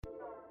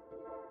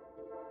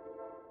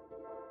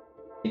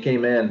He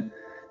came in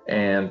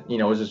and,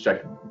 it was just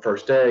like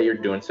first day, you're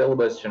doing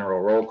syllabus,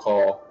 general roll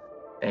call,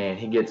 and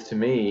he gets to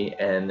me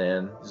and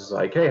then he's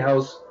like, hey,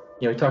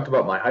 he talked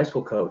about my high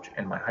school coach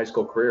and my high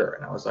school career.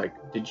 And I was like,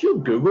 did you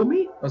Google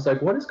me? I was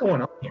like, what is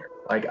going on here?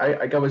 Like,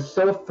 I was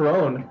so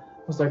thrown.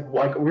 I was like,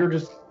 we were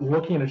just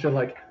looking at each other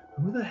like,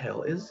 who the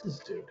hell is this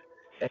dude?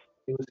 And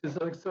he was just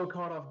like so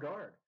caught off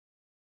guard.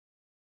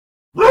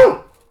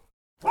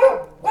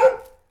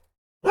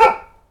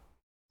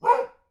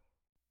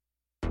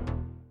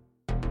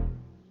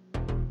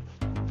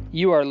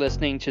 You are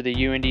listening to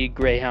the UND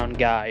Greyhound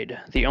Guide,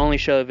 the only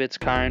show of its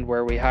kind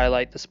where we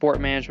highlight the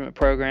sport management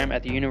program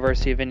at the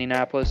University of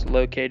Indianapolis,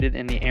 located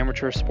in the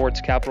amateur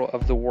sports capital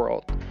of the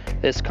world.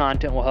 This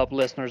content will help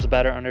listeners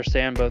better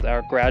understand both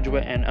our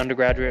graduate and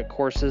undergraduate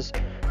courses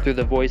through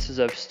the voices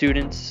of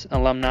students,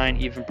 alumni,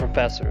 and even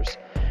professors.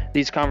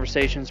 These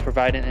conversations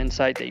provide an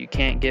insight that you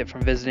can't get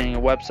from visiting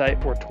a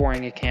website or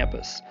touring a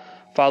campus.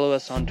 Follow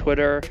us on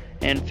Twitter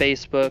and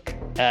Facebook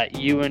at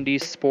UND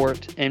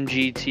Sport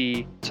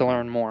MGT to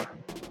learn more.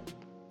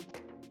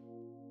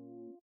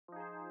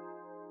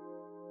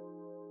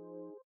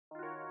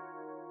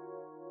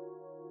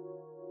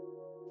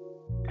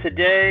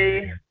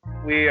 Today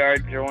we are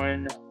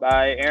joined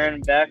by Aaron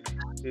Beck,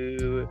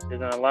 who is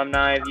an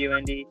alumni of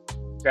UND,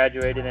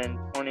 graduated in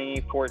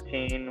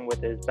 2014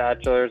 with his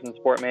bachelor's in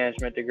sport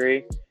management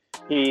degree.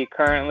 He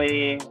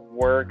currently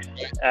works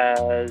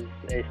as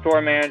a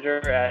store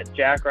manager at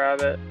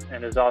Jackrabbit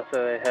and is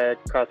also a head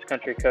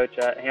cross-country coach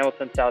at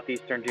Hamilton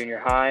Southeastern Junior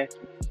High.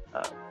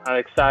 I'm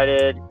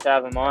excited to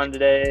have him on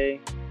today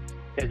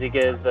because he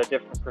gives a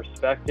different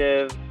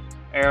perspective.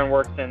 Aaron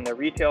works in the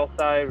retail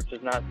side, which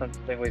is not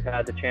something we've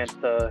had the chance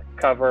to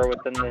cover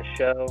within this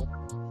show.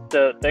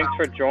 So thanks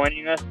for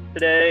joining us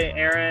today,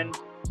 Aaron.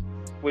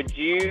 Would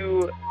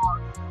you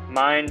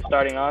mind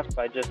starting off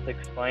by just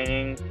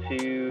explaining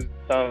to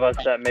some of us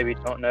that maybe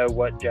don't know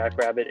what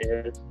Jackrabbit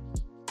is?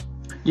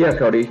 Yeah,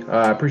 Cody.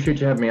 I appreciate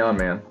you having me on,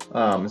 man.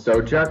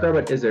 So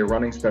Jackrabbit is a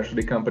running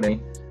specialty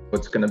company.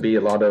 It's going to be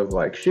a lot of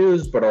like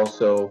shoes, but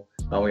also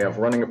we have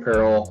running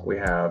apparel, we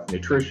have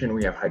nutrition,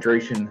 we have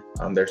hydration.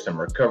 There's some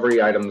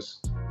recovery items,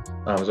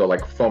 so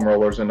like foam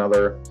rollers and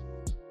other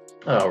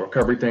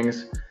recovery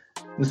things.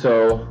 And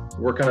so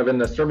we're kind of in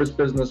the service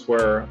business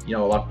where, a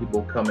lot of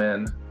people come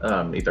in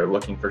either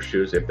looking for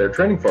shoes if they're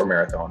training for a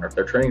marathon or if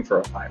they're training for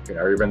a 5K,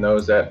 or even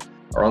those that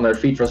are on their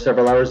feet for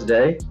several hours a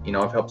day.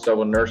 I've helped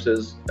several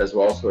nurses as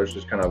well, so it's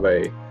just kind of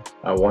a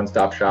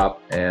one-stop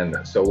shop. And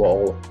so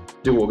we'll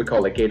do what we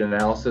call a gait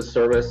analysis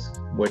service,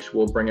 which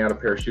will bring out a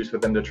pair of shoes for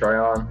them to try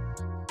on.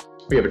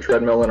 We have a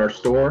treadmill in our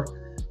store,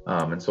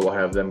 and so we'll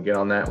have them get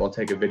on that. We'll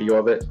take a video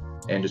of it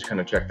and just kind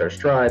of check their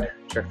stride,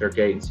 check their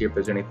gait, and see if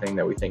there's anything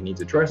that we think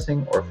needs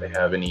addressing, or if they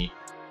have any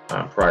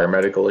prior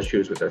medical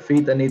issues with their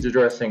feet that needs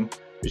addressing.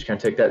 We just kind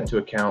of take that into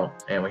account,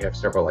 and we have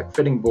several like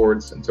fitting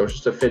boards, and so it's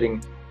just a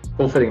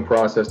full fitting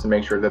process to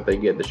make sure that they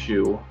get the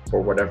shoe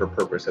for whatever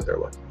purpose that they're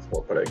looking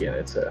for. But again,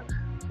 it's a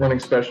running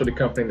specialty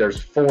company. There's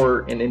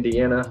 4 in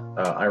Indiana.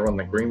 I run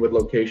the Greenwood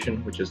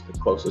location, which is the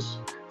closest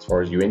as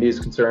far as UND is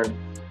concerned.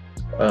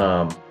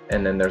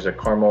 And then there's a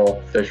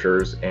Carmel,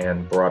 Fishers,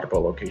 and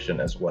Broadville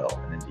location as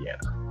well in Indiana.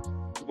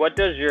 What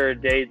does your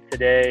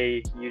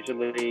day-to-day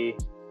usually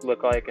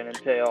look like and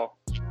entail?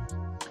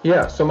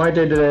 Yeah, so my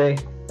day-to-day,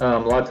 a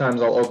lot of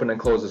times I'll open and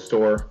close the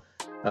store,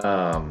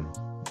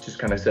 just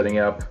kind of setting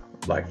up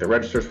like the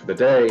registers for the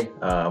day.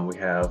 We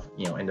have,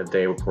 end of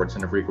day reports,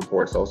 end of week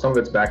reports. So some of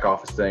it's back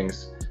office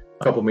things,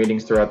 a couple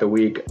meetings throughout the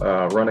week,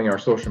 running our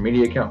social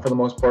media account for the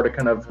most part. It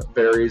kind of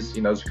varies.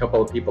 There's a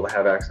couple of people that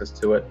have access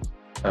to it,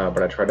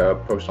 but I try to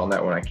post on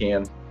that when I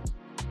can.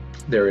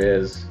 There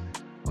is,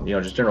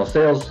 just general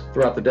sales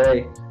throughout the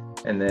day.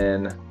 And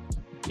then,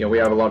 we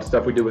have a lot of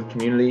stuff we do with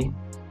community.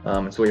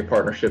 And so we have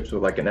partnerships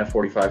with like an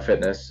F45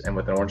 Fitness and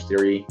with an Orange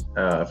Theory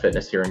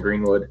Fitness here in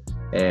Greenwood.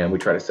 And we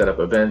try to set up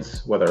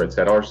events, whether it's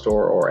at our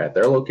store or at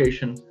their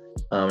location,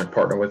 and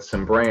partner with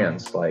some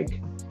brands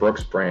like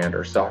Brooks brand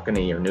or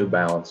Saucony or New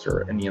Balance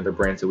or any other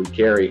brands that we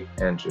carry,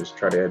 and just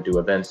try to do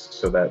events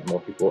so that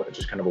more people, it's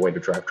just kind of a way to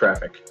drive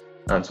traffic.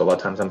 So a lot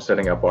of times I'm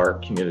setting up our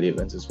community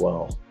events as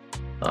well.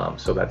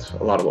 So that's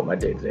a lot of what my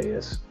day-to-day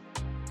is.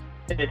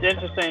 It's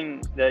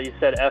interesting that you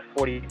said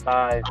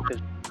F45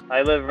 because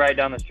I live right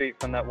down the street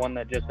from that one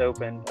that just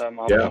opened on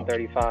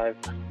 135.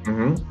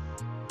 Mm-hmm.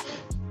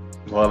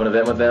 We'll have an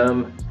event with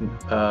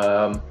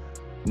them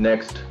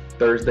next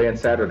Thursday and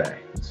Saturday.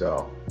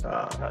 So,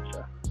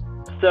 Gotcha.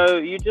 So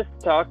you just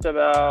talked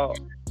about,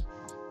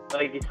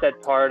 like you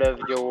said, part of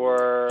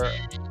your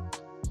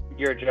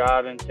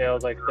job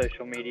entails like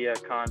social media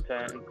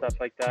content and stuff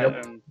like that.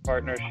 Yep. And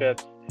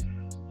partnerships.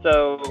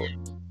 So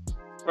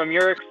from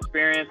your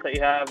experience that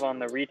you have on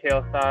the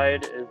retail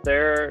side, is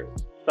there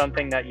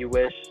something that you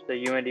wish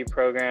the UND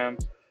program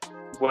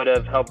would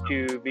have helped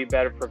you be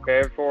better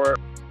prepared for,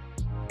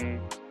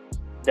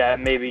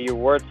 that maybe you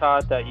were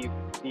taught that you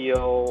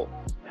feel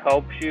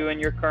helps you in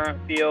your current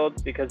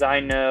field? Because I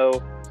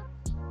know,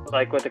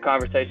 like with the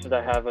conversations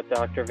I have with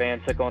Dr.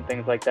 Van Sickle and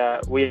things like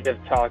that, we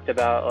have talked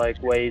about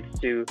like ways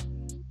to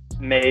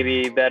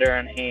maybe better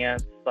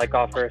enhance, like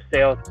offer a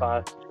sales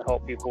class to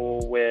help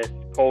people with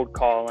cold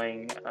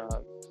calling,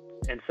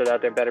 and so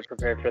that they're better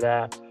prepared for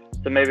that.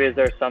 So maybe is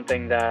there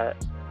something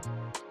that,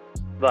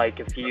 like,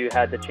 if you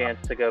had the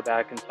chance to go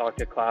back and talk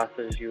to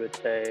classes, you would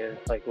say,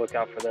 like, look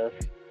out for this?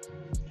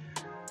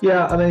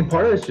 Yeah, I mean,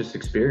 part of it's just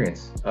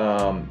experience.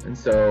 And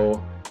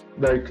so,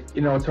 like,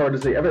 it's hard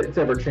to say. It's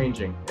ever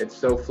changing. It's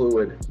so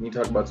fluid. When you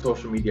talk about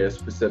social media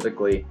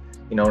specifically,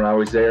 when I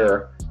was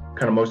there,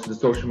 kind of most of the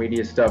social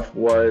media stuff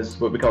was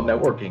what we call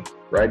networking,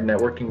 right?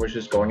 Networking was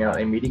just going out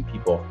and meeting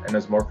people, and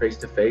there's more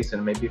face-to-face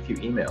and maybe a few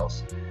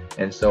emails.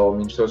 And so, I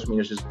mean, social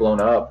media's just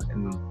blown up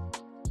in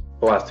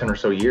the last 10 or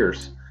so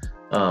years,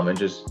 and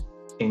just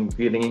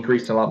getting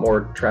increased in a lot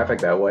more traffic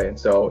that way. And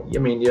so, I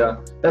mean, yeah,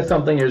 that's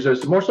something is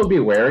just more so be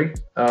wary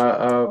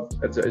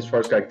as far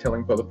as like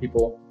telling other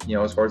people,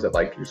 as far as that,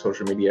 like your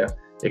social media,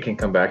 it can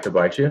come back to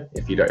bite you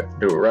if you don't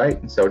do it right.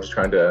 And so just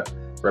trying to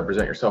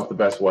represent yourself the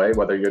best way,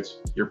 whether it's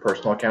your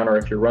personal account or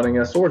if you're running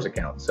a Swords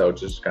account. So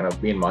just kind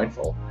of being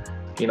mindful.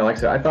 Like I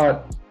said, I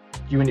thought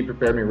UND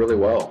prepared me really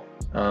well.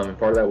 And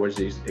part of that was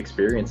these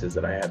experiences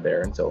that I had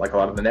there. And so like a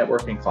lot of the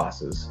networking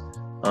classes,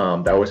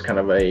 that was kind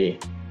of a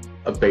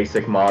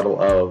basic model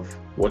of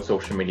what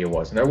social media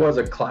was. And there was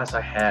a class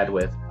I had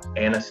with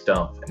Anna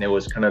Stumpf, and it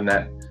was kind of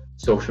that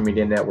social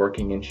media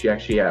networking, and she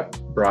actually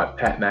brought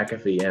Pat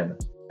McAfee in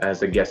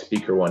as a guest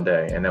speaker one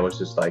day, and that was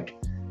just like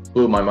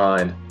blew my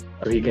mind.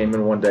 So he came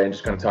in one day and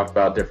just kind of talked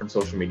about different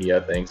social media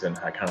things and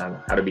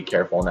how to be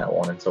careful on that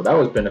one. And so that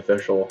was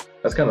beneficial.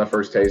 That's kind of the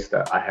first taste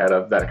that I had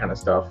of that kind of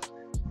stuff,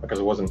 because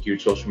I wasn't a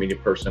huge social media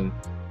person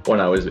when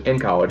I was in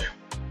college.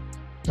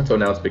 And so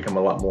now it's become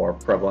a lot more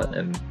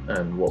prevalent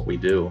in what we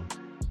do.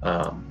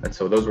 And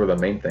so those were the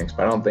main things.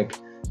 But I don't think,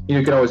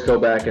 you can always go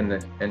back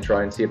and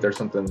try and see if there's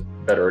something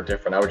better or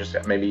different. I would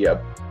just maybe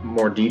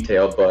more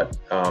detailed, but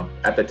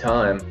at the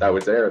time that I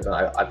was there,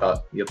 I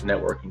thought the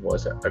networking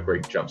was a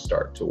great jump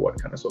start to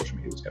what kind of social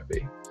media was going to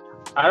be.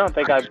 I don't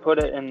think I put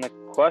it in the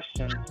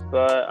questions,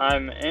 but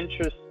I'm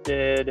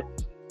interested.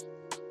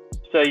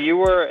 So you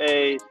were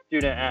a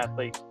student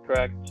athlete,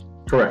 correct?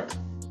 Correct.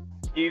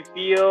 Do you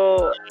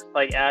feel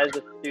like as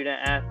a student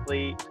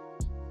athlete,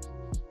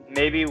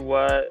 maybe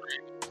was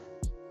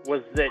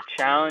it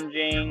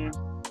challenging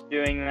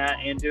doing that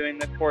and doing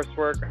the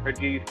coursework, or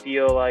do you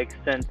feel like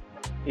since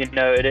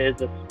it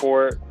is a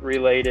sport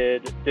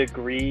related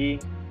degree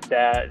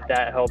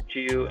that helped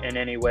you in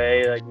any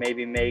way, like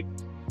maybe make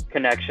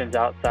connections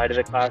outside of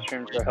the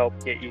classrooms or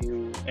help get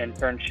you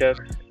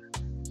internships?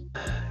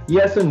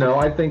 Yes and no.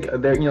 I think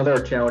there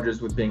are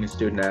challenges with being a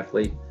student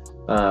athlete.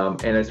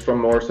 And it's from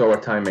more so a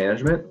time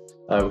management.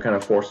 It kind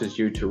of forces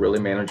you to really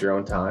manage your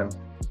own time.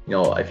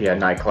 If you had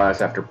night class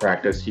after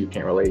practice, you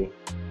can't really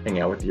hang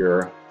out with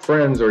your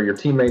friends or your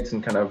teammates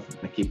and kind of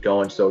keep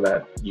going so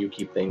that you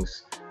keep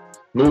things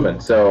moving.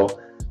 So,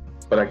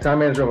 but like time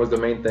management was the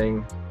main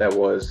thing that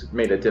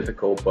made it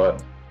difficult.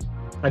 But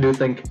I do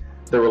think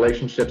the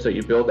relationships that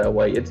you build that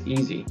way, it's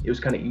easy. It was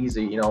kind of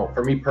easy.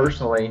 For me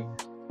personally,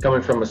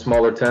 coming from a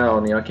smaller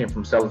town, I came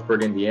from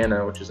Salisbury,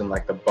 Indiana, which is in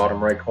like the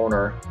bottom right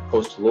corner,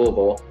 close to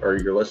Louisville, or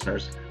your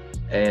listeners.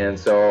 And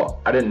so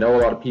I didn't know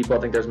a lot of people. I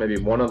think there's maybe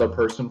one other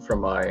person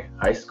from my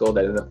high school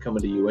that ended up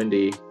coming to UND.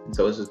 And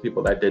so this is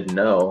people that I didn't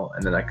know.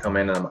 And then I come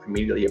in and I'm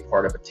immediately a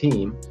part of a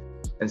team.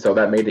 And so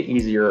that made it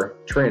easier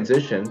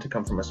transition to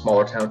come from a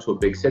smaller town to a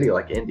big city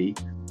like Indy.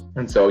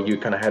 And so you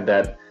kind of had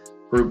that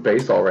group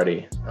base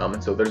already.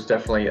 And so there's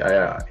definitely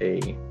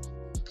a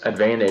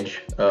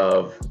advantage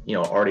of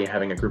already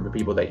having a group of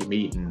people that you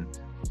meet and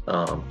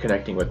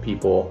connecting with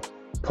people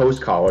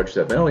post college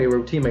that not only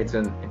were teammates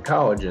in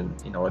college, and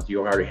you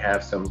already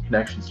have some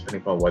connections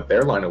depending upon what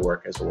their line of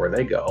work is or where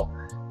they go.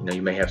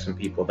 You may have some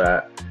people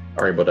that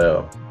are able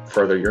to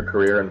further your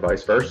career and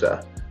vice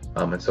versa.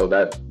 And so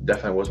that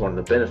definitely was one of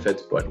the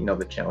benefits. But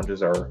the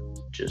challenges are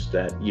just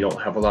that you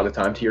don't have a lot of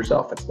time to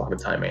yourself. It's a lot of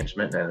time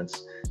management, and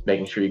it's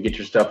making sure you get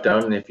your stuff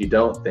done. And if you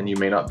don't, then you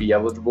may not be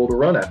eligible to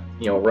run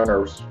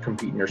or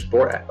compete in your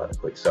sport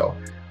athletically. So,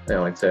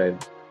 it's a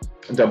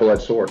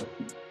double-edged sword.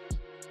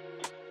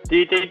 Do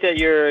you think that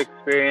your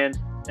experience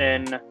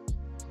in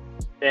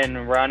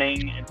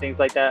running and things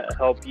like that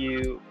help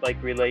you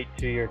like relate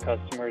to your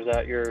customers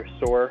at your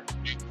store?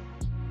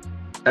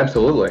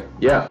 Absolutely,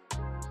 yeah.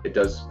 It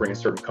does bring a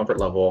certain comfort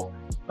level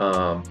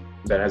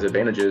that has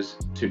advantages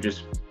to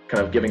just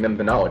kind of giving them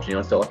the knowledge.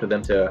 It's still up to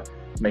them to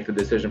make the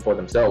decision for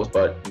themselves,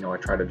 but I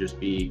try to just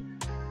be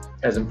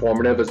as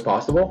informative as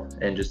possible.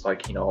 And just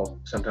like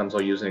sometimes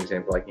I'll use an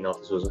example like if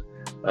this was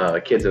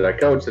kids that I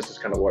coach, this is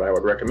kind of what I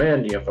would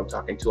recommend. If I'm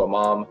talking to a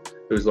mom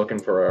who's looking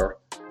for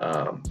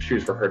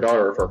shoes for her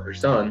daughter or for her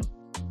son,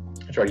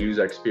 I try to use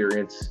that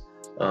experience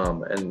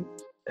and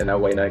that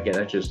way. And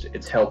again,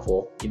 it's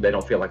helpful. They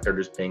don't feel like they're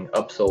just being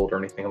upsold or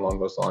anything along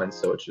those lines.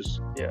 So it's just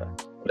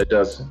it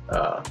does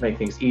make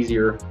things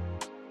easier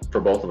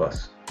for both of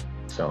us.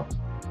 So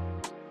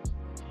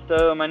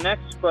my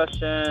next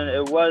question,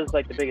 it was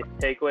like the biggest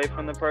takeaway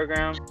from the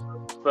program,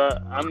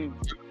 but I'm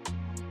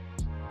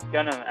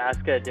gonna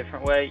ask it a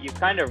different way. You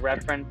kind of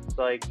referenced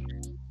like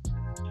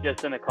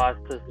just in the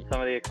classes and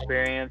some of the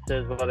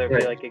experiences, whether it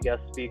be like a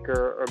guest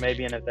speaker or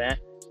maybe an event.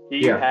 Do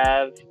you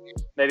have,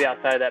 maybe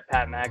outside of that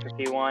Pat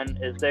McAfee one,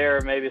 is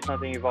there maybe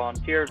something you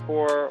volunteered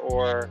for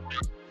or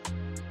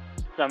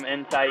some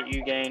insight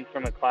you gained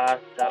from a class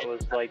that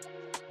was like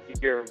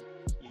your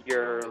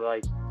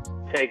like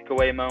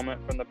takeaway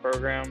moment from the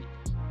program?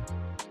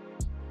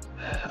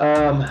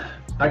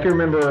 I can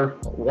remember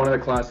one of the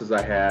classes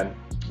I had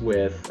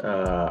with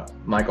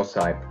Michael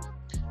Sipe,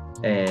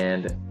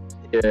 and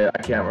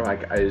I can't remember.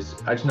 Like, I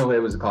just know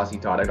it was the class he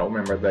taught. I don't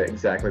remember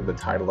exactly the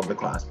title of the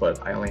class,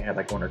 but I only had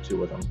like one or two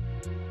with him.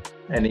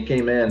 And he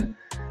came in,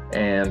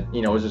 and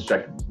it was just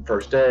like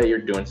first day, you're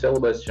doing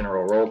syllabus,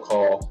 general roll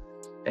call,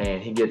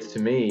 and he gets to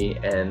me,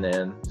 and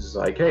then he's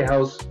like, "Hey,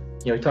 how's?"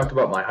 He talked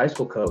about my high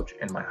school coach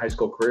and my high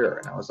school career,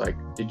 and I was like,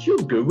 "Did you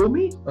Google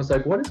me?" I was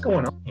like, "What is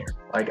going on here?"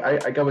 Like,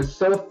 I was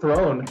so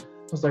thrown. I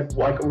was like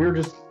we were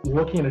just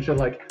looking at each other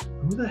like,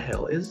 "Who the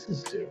hell is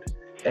this dude?"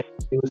 And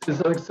it was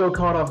just like so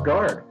caught off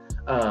guard.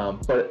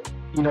 But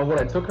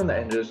what I took from that,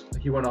 and just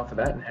he went off of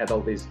that and had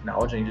all these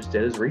knowledge, and he just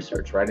did his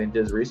research, right? And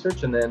did his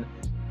research, and then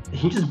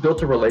he just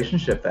built a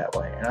relationship that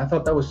way, and I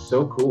thought that was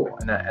so cool.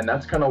 And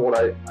that's kind of what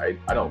I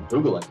don't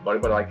Google anybody,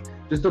 but like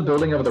just the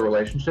building of the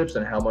relationships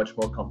and how much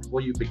more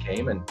comfortable you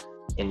became,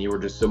 and you were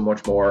just so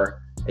much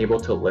more able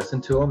to listen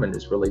to him and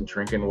just really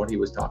drink in what he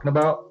was talking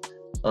about.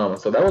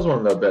 So that was one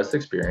of the best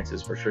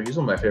experiences for sure. He's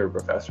one of my favorite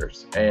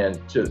professors, and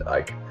just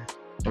like,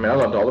 I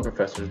loved all the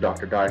professors.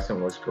 Dr.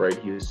 Dyson was great.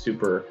 He was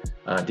super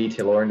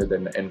detail-oriented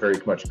and very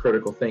much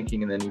critical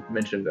thinking. And then you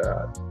mentioned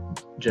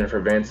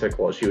Jennifer Vancic.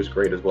 Well, she was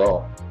great as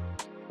well.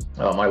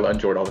 I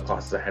enjoyed all the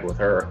classes I had with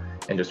her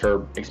and just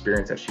her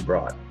experience that she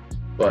brought.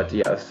 But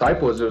yeah,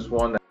 Sipe was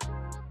one that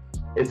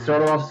it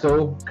started off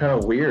so kind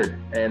of weird,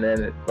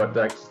 but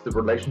like the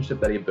relationship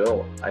that he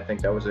built, I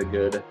think that was a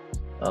good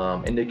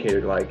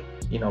indicator. Like,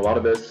 a lot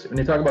of this, when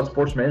you talk about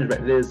sports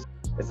management,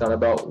 it's not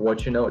about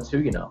what you know, it's who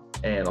you know.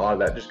 And a lot of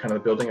that, just kind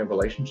of building of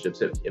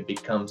relationships, it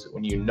becomes,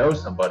 when you know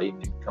somebody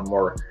and you become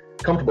more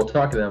comfortable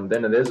talking to them,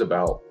 then it is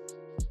about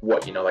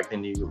what like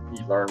then you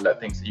learn that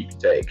things that you can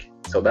take.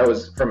 So that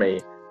was, from a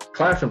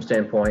classroom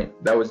standpoint,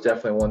 that was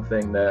definitely one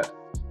thing that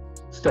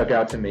stuck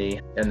out to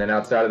me. And then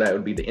outside of that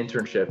would be the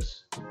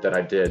internships that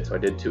I did. So I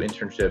did 2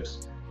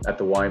 internships at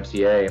the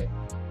YMCA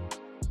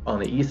on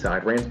the east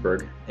side,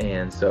 Randsburg.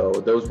 And so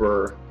those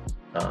were,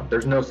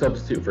 there's no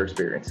substitute for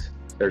experience.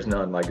 There's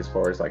none, like as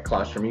far as like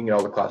classroom, you can get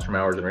all the classroom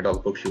hours and read all the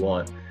books you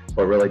want,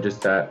 but really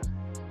just that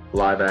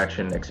live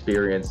action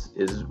experience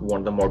is one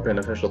of the more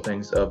beneficial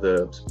things of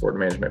the sport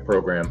management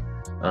program,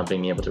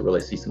 being able to really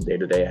see some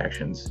day-to-day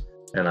actions.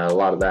 And a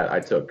lot of that I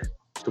took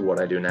to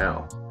what I do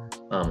now.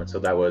 And so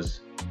that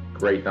was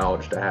great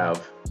knowledge to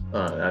have.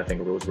 And I think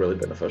it was really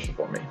beneficial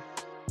for me.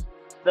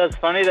 That's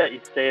funny that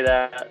you say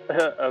that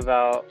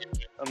about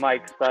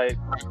Mike Sipe,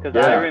 because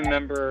I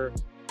remember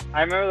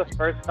the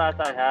first class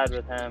I had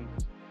with him.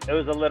 It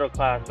was a little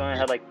class. We only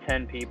had like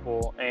 10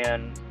 people,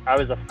 and I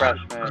was a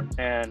freshman.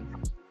 And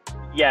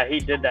yeah, he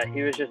did that.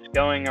 He was just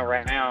going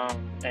around,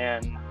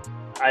 and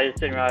I just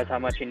didn't realize how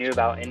much he knew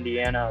about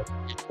Indiana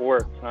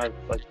sports, and I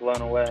was like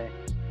blown away.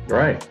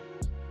 Right.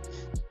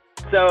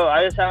 So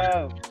I just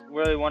have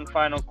really one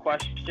final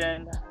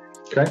question.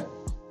 Okay.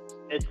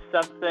 It's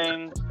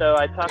something, so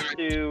I talked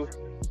to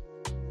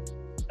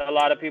a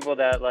lot of people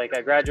that like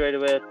I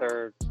graduated with,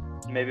 or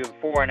maybe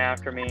before and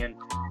after me, and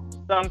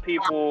some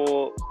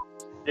people,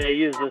 they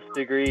use this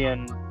degree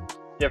in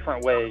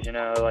different ways,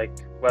 like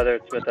whether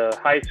it's with a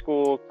high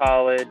school,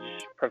 college,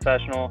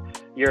 professional,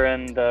 you're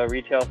in the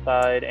retail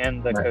side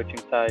and the coaching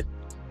side.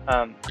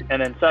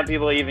 And then some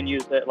people even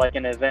use it like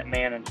in event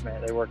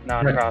management. They work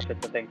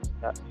nonprofits and things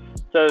like that.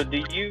 So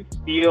do you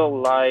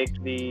feel like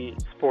the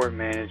sport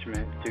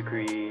management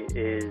degree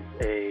is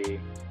a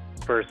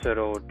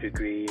versatile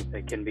degree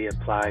that can be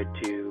applied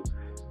to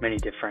many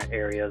different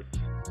areas?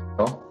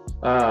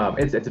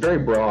 It's very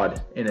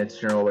broad in its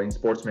general way. In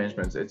sports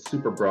management, it's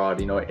super broad.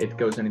 It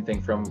goes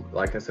anything from,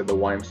 like I said, the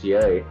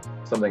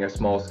YMCA, something a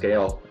small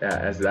scale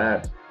as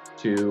that,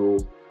 to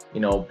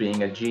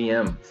being a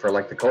GM for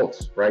like the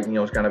Colts, right?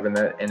 It's kind of in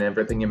that and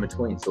everything in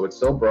between. So it's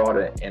so broad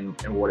in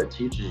what it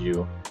teaches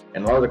you.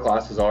 And a lot of the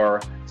classes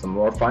are some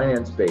more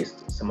finance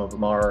based. Some of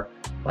them are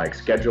like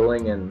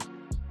scheduling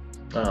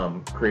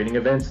and creating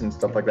events and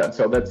stuff like that.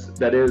 So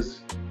that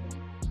is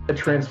a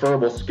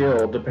transferable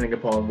skill depending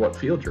upon what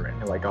field you're in.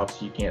 Like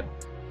obviously you can't,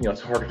 it's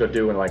harder to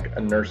do in like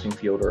a nursing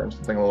field or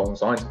something along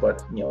those lines, but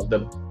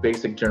the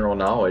basic general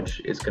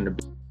knowledge is going to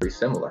be very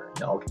similar.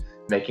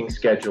 Making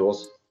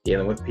schedules,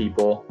 dealing with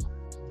people,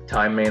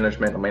 time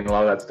management. A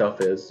lot of that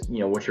stuff is,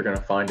 what you're going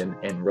to find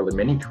in really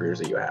many careers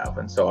that you have.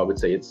 And so I would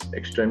say it's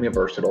extremely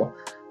versatile,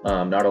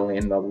 not only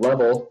in the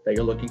level that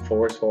you're looking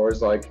for as far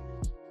as like,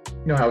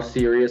 how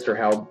serious or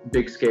how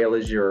big scale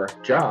is your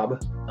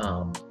job.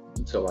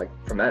 So like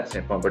from that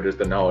standpoint, but just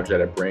the knowledge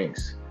that it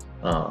brings.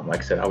 Like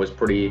I said, I was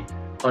pretty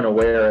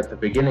unaware at the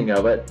beginning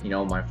of it.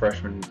 My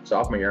freshman,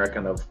 sophomore year, I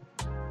kind of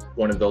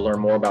wanted to learn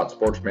more about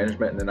sports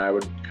management, and then I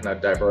would kind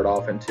of divert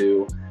off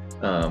into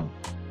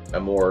a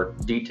more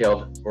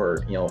detailed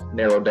or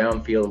narrowed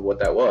down feel of what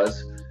that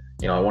was.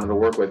 I wanted to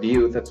work with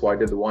youth. That's why I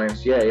did the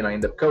YMCA, and I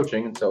ended up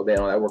coaching, and so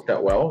that worked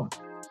out well.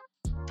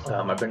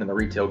 I've been in the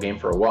retail game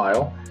for a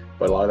while,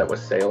 but a lot of that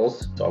was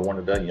sales. So I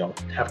wanted to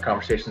have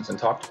conversations and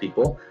talk to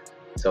people.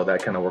 So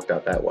that kind of worked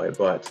out that way.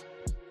 But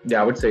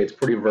yeah, I would say it's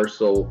pretty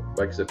versatile.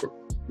 Like I said,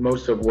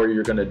 most of what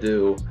you're going to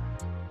do,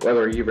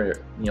 whether you're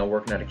even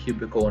working at a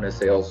cubicle in a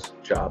sales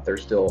job,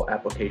 there's still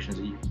applications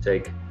that you can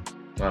take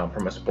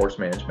from a sports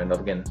management of,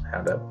 again,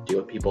 how to deal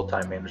with people,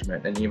 time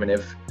management, and even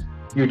if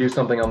you do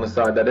something on the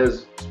side that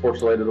is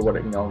sports related or what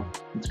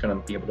it's going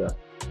to be able to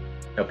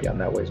help you out in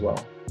that way as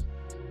well.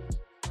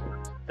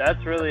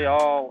 That's really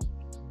all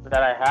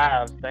that I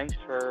have. Thanks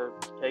for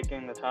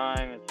taking the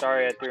time, and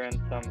sorry I threw in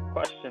some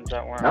questions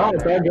that weren't. No,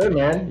 it's all good,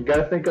 man. You got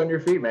to think on your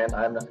feet, man.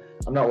 I'm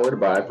not worried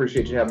about it. I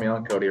appreciate you having me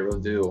on, Cody. I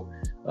really do.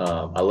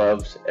 I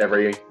loved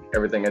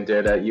everything I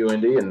did at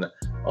UND and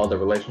all the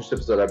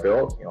relationships that I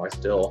built. I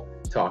still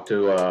talk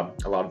to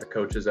a lot of the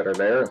coaches that are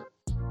there.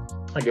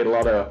 I get a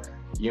lot of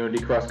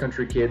UND cross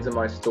country kids in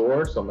my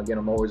store, so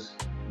I'm always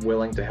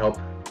willing to help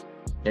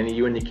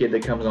any UND kid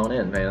that comes on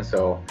in, man.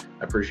 So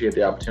I appreciate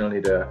the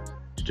opportunity to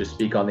just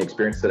speak on the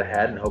experience that I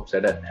had and hopes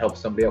that it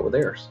helps somebody out with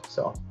theirs.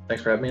 So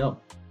thanks for having me on.